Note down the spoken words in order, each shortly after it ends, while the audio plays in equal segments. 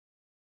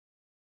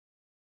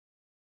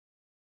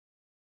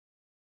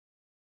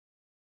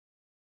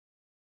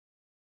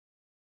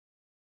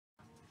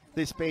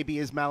This baby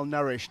is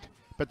malnourished,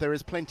 but there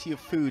is plenty of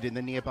food in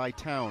the nearby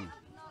town.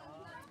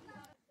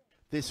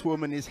 This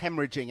woman is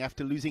hemorrhaging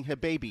after losing her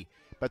baby,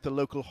 but the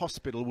local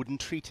hospital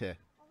wouldn't treat her.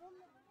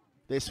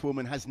 This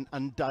woman has an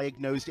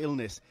undiagnosed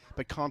illness,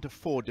 but can't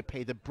afford to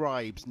pay the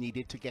bribes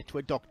needed to get to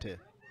a doctor.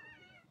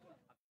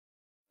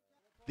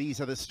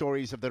 These are the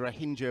stories of the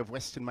Rohingya of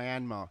Western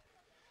Myanmar.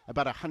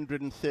 About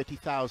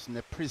 130,000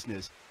 are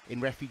prisoners in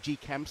refugee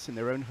camps in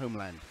their own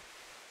homeland.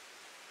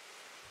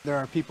 There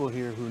are people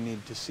here who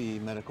need to see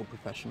medical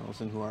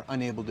professionals and who are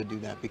unable to do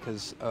that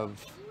because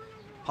of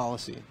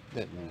policy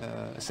that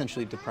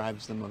essentially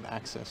deprives them of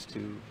access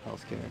to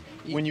health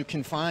care. When you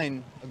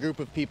confine a group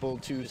of people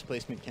to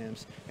displacement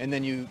camps and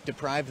then you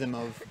deprive them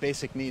of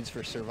basic needs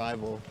for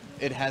survival,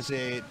 it has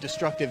a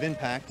destructive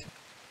impact.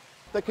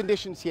 The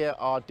conditions here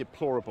are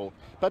deplorable,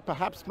 but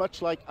perhaps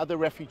much like other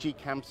refugee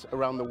camps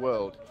around the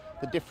world,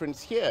 the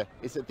difference here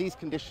is that these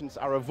conditions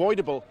are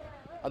avoidable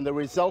and the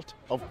result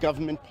of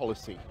government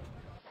policy.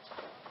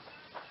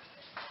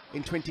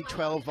 In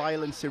 2012,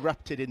 violence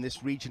erupted in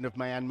this region of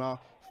Myanmar,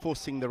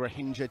 forcing the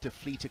Rohingya to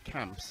flee to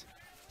camps.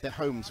 Their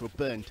homes were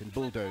burnt and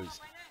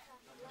bulldozed.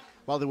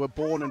 While they were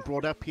born and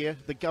brought up here,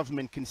 the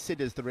government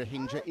considers the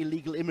Rohingya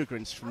illegal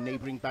immigrants from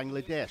neighboring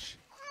Bangladesh.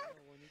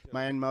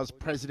 Myanmar's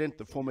president,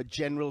 the former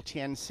General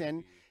Thein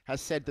Sein,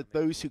 has said that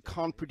those who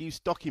can't produce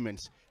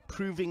documents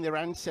proving their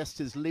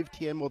ancestors lived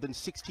here more than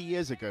 60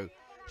 years ago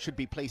should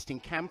be placed in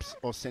camps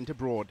or sent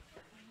abroad.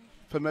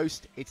 For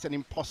most, it's an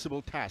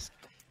impossible task.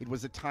 It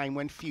was a time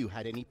when few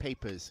had any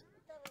papers.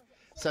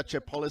 Such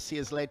a policy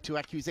has led to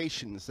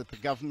accusations that the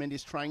government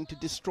is trying to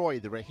destroy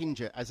the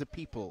Rohingya as a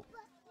people.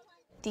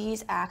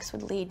 These acts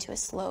would lead to a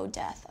slow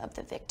death of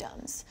the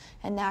victims,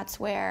 and that's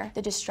where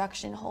the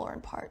destruction, whole or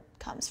in part,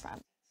 comes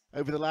from.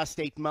 Over the last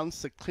 8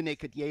 months, a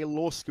clinic at Yale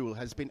Law School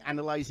has been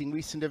analyzing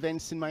recent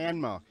events in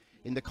Myanmar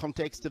in the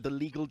context of the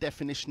legal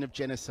definition of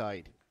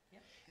genocide.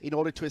 In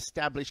order to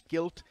establish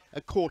guilt, a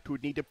court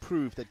would need to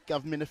prove that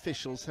government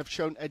officials have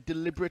shown a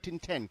deliberate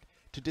intent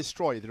to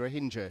destroy the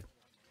Rohingya.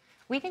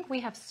 We think we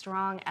have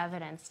strong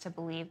evidence to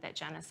believe that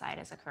genocide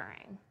is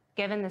occurring.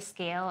 Given the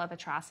scale of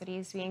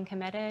atrocities being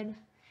committed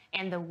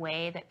and the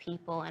way that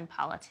people and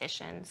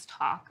politicians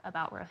talk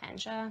about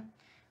Rohingya,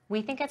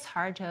 we think it's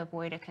hard to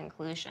avoid a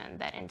conclusion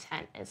that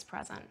intent is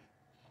present.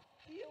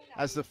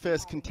 As the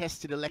first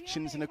contested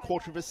elections in a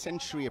quarter of a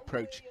century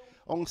approach,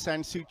 Aung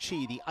San Suu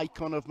Kyi, the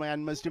icon of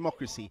Myanmar's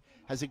democracy,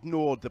 has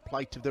ignored the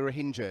plight of the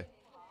Rohingya.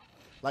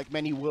 Like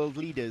many world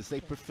leaders,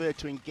 they prefer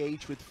to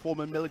engage with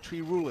former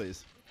military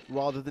rulers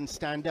rather than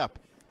stand up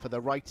for the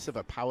rights of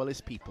a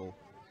powerless people.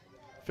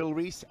 Phil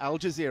Rees, Al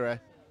Jazeera,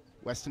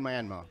 Western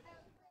Myanmar.